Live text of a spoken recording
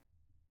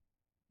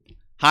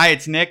Hi,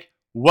 it's Nick.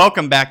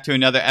 Welcome back to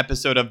another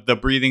episode of The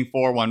Breathing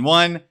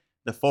 411.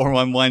 The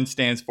 411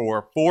 stands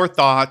for 4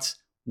 thoughts,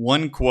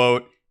 1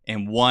 quote,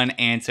 and 1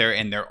 answer,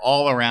 and they're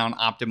all around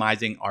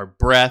optimizing our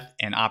breath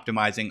and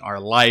optimizing our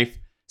life.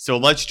 So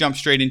let's jump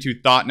straight into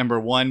thought number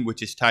 1,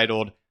 which is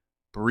titled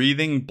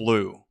Breathing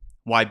Blue,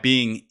 Why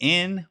Being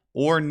in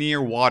or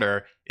Near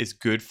Water is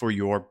Good for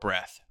Your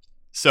Breath.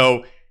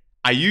 So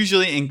I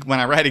usually, when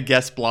I write a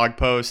guest blog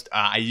post,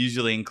 I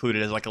usually include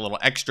it as like a little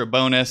extra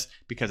bonus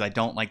because I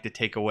don't like to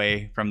take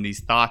away from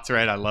these thoughts,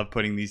 right? I love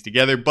putting these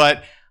together,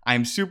 but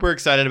I'm super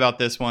excited about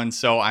this one,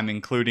 so I'm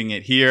including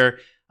it here.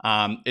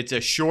 It's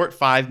a short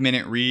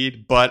 5-minute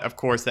read, but of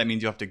course that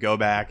means you have to go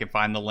back and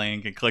find the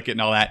link and click it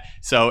and all that.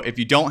 So if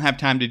you don't have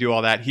time to do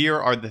all that, here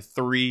are the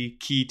 3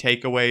 key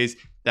takeaways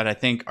that I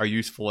think are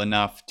useful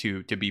enough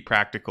to be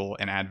practical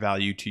and add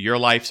value to your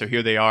life. So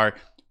here they are.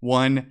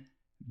 1,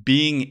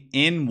 being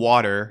in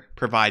water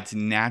provides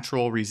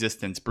natural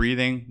resistance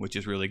breathing, which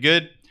is really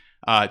good.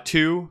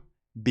 2,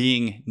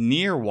 being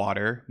near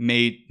water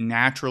may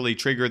naturally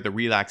trigger the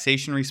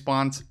relaxation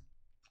response,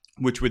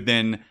 which would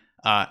then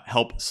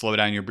help slow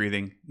down your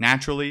breathing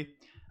naturally.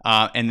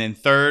 And then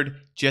 3rd,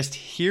 just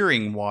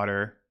hearing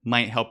water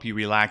might help you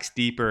relax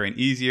deeper and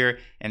easier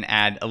and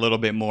add a little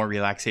bit more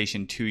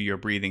relaxation to your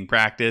breathing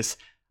practice.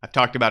 I've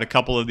talked about a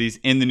couple of these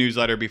in the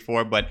newsletter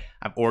before, but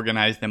I've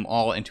organized them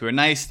all into a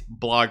nice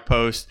blog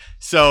post.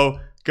 So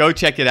go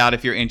check it out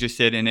if you're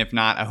interested. And if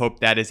not, I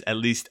hope that is at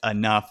least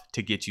enough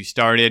to get you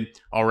started.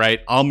 All right,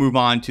 I'll move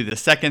on to the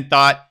second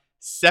thought.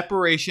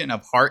 Separation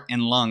of heart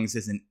and lungs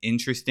is an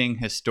interesting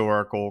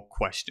historical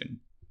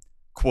question.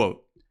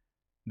 Quote,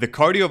 the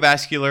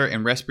cardiovascular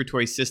and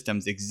respiratory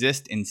systems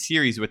exist in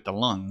series with the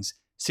lungs,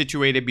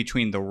 situated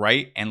between the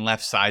right and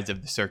left sides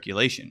of the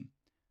circulation.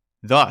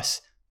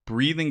 Thus,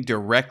 breathing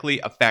directly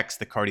affects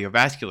the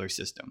cardiovascular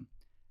system.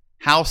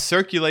 How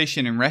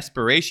circulation and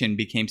respiration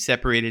became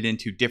separated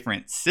into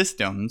different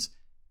systems,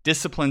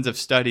 disciplines of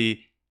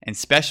study, and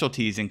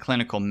specialties in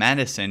clinical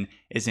medicine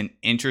is an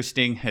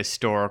interesting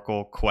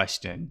historical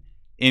question.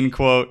 End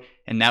quote.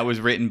 And that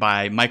was written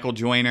by Michael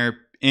Joyner,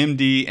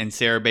 MD, and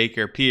Sarah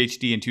Baker,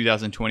 PhD, in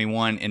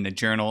 2021 in the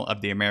Journal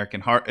of the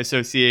American Heart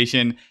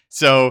Association.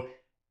 So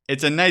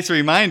it's a nice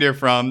reminder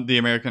from the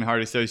American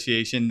Heart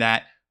Association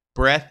that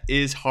breath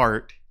is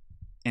heart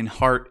and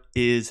heart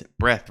is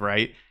breath,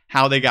 right?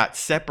 How they got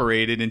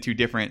separated into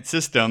different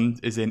systems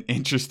is an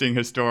interesting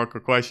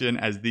historical question,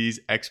 as these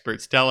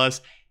experts tell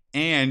us.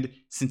 And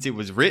since it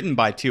was written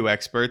by 2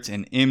 experts,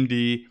 an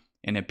MD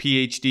and a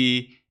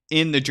PhD,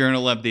 in the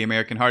Journal of the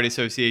American Heart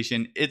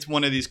Association, it's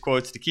one of these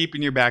quotes to keep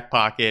in your back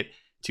pocket,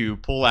 to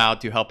pull out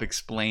to help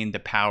explain the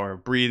power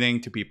of breathing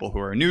to people who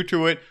are new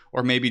to it,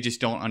 or maybe just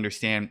don't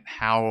understand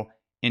how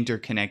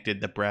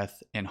interconnected the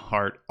breath and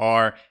heart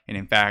are. And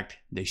in fact,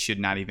 they should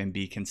not even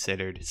be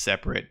considered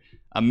separate.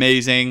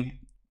 Amazing.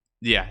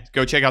 Yeah,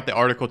 go check out the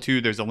article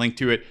too. There's a link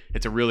to it.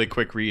 It's a really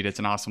quick read. It's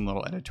an awesome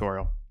little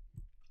editorial.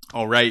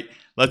 All right,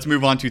 let's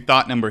move on to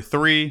thought number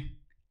 3,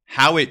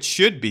 how it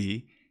should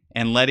be,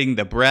 and letting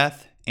the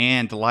breath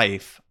and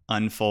life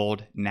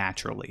unfold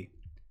naturally.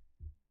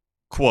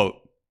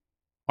 Quote,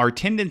 our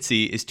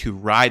tendency is to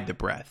ride the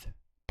breath,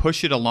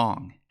 push it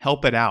along,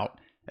 help it out,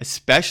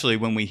 especially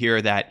when we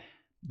hear that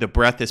the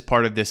breath is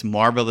part of this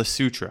marvelous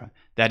sutra,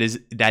 that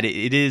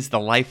it is the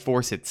life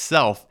force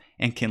itself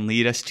and can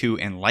lead us to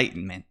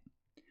enlightenment.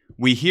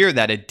 We hear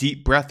that a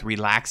deep breath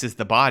relaxes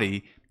the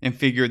body and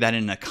figure that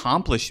an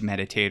accomplished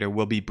meditator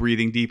will be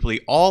breathing deeply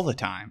all the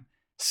time.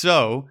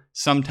 So,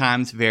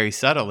 sometimes very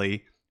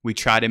subtly, we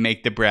try to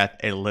make the breath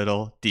a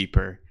little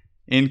deeper.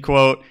 End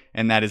quote.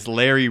 And that is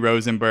Larry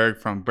Rosenberg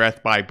from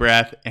Breath by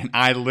Breath. And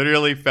I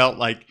literally felt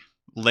like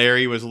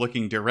Larry was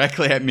looking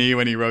directly at me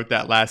when he wrote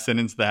that last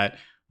sentence, that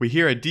we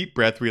hear a deep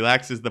breath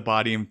relaxes the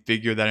body and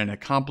figure that an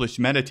accomplished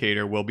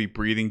meditator will be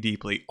breathing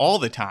deeply all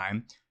the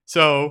time.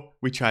 So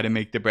we try to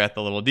make the breath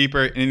a little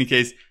deeper. In any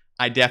case,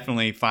 I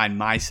definitely find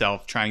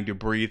myself trying to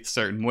breathe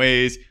certain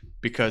ways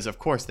because, of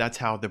course, that's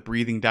how the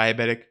breathing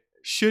diabetic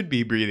should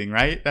be breathing,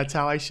 right? That's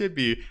how I should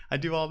be. I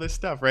do all this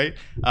stuff, right?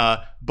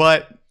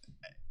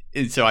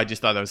 And so I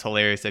just thought that was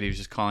hilarious that he was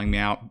just calling me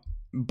out.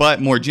 But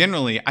more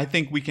generally, I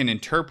think we can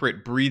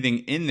interpret breathing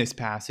in this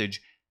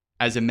passage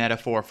as a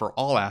metaphor for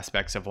all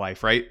aspects of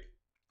life, right?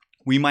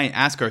 We might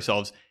ask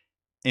ourselves,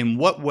 in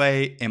what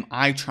way am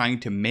I trying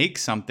to make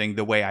something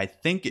the way I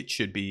think it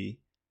should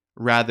be,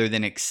 rather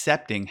than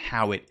accepting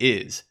how it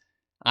is?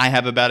 I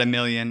have about 1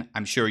 million.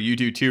 I'm sure you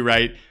do too,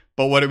 right?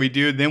 But what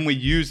do? Then we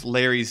use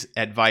Larry's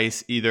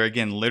advice, either,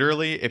 again,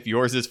 literally, if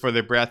yours is for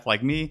the breath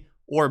like me,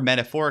 or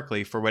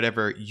metaphorically for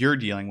whatever you're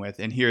dealing with.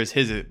 And here's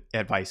his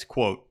advice,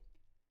 quote,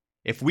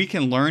 if we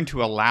can learn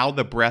to allow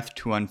the breath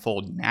to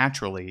unfold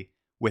naturally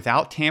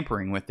without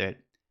tampering with it,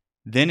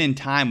 then in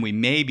time we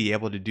may be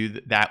able to do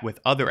that with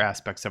other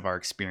aspects of our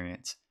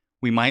experience.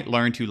 We might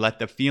learn to let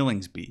the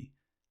feelings be,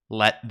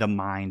 let the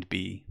mind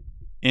be.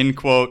 End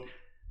quote.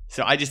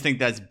 So I just think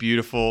that's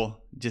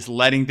beautiful. Just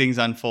letting things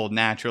unfold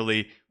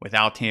naturally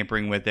without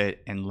tampering with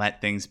it and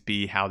let things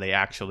be how they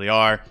actually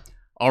are.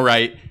 All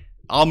right.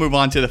 I'll move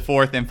on to the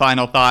fourth and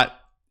final thought,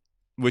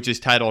 which is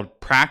titled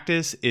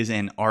Practice is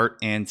an Art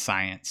and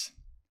Science.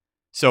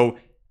 So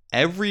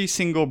every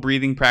single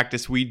breathing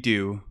practice we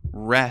do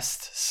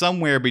rests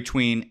somewhere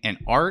between an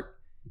art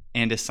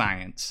and a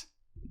science.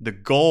 The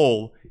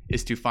goal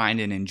is to find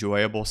an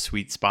enjoyable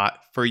sweet spot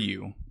for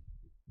you.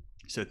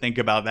 So think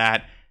about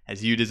that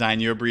as you design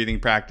your breathing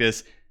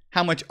practice.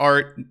 How much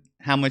art,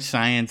 how much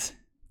science?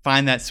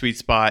 Find that sweet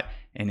spot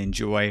and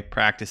enjoy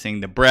practicing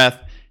the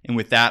breath. And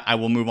with that, I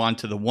will move on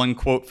to the one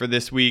quote for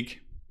this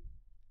week.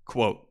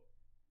 Quote,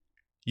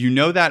 "You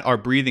know that our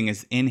breathing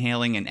is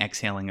inhaling and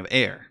exhaling of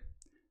air.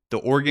 The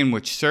organ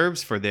which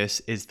serves for this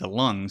is the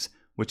lungs,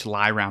 which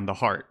lie around the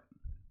heart.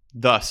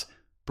 Thus,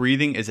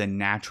 breathing is a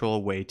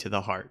natural way to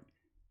the heart."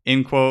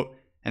 End quote.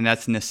 And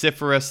that's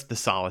Nicephorus the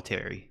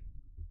Solitary.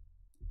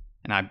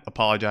 And I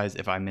apologize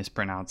if I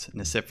mispronounce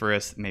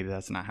Nicephorus. Maybe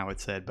that's not how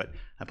it's said, but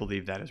I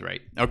believe that is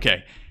right.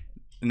 Okay.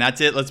 And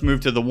that's it. Let's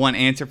move to the one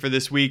answer for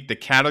this week. The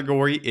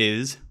category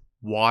is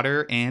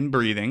water and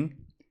breathing.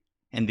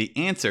 And the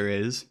answer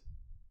is,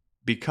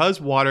 because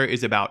water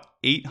is about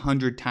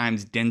 800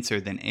 times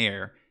denser than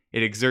air,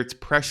 it exerts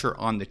pressure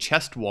on the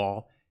chest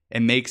wall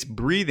and makes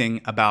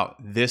breathing about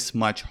this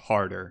much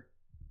harder.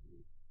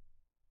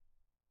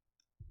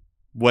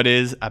 What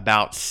is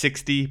about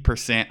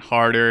 60%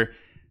 harder?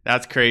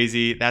 That's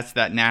crazy. That's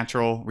that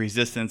natural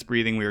resistance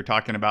breathing we were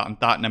talking about in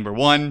thought number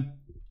one.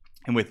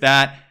 And with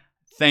that,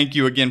 thank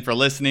you again for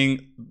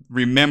listening.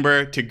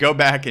 Remember to go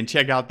back and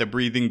check out the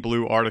Breathing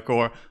Blue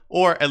article,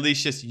 or at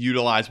least just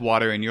utilize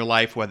water in your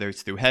life, whether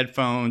it's through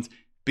headphones,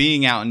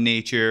 being out in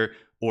nature,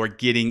 or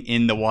getting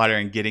in the water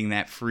and getting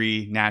that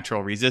free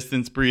natural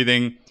resistance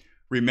breathing.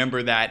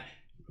 Remember that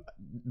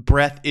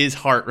breath is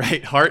heart,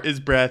 right? Heart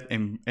is breath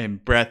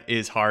and breath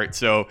is heart.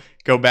 So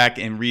go back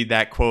and read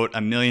that quote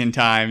 1,000,000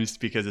 times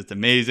because it's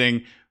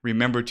amazing.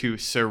 Remember to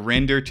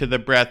surrender to the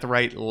breath,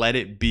 right? Let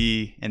it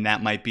be. And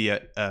that might be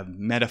a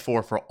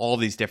metaphor for all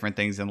these different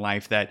things in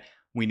life that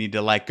we need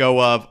to let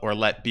go of or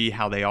let be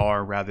how they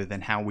are rather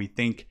than how we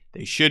think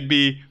they should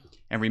be.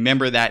 And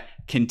remember that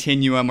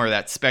continuum or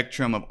that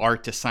spectrum of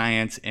art to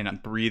science,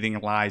 and breathing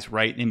lies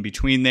right in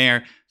between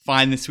there.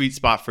 Find the sweet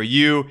spot for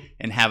you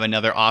and have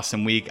another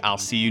awesome week. I'll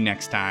see you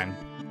next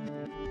time.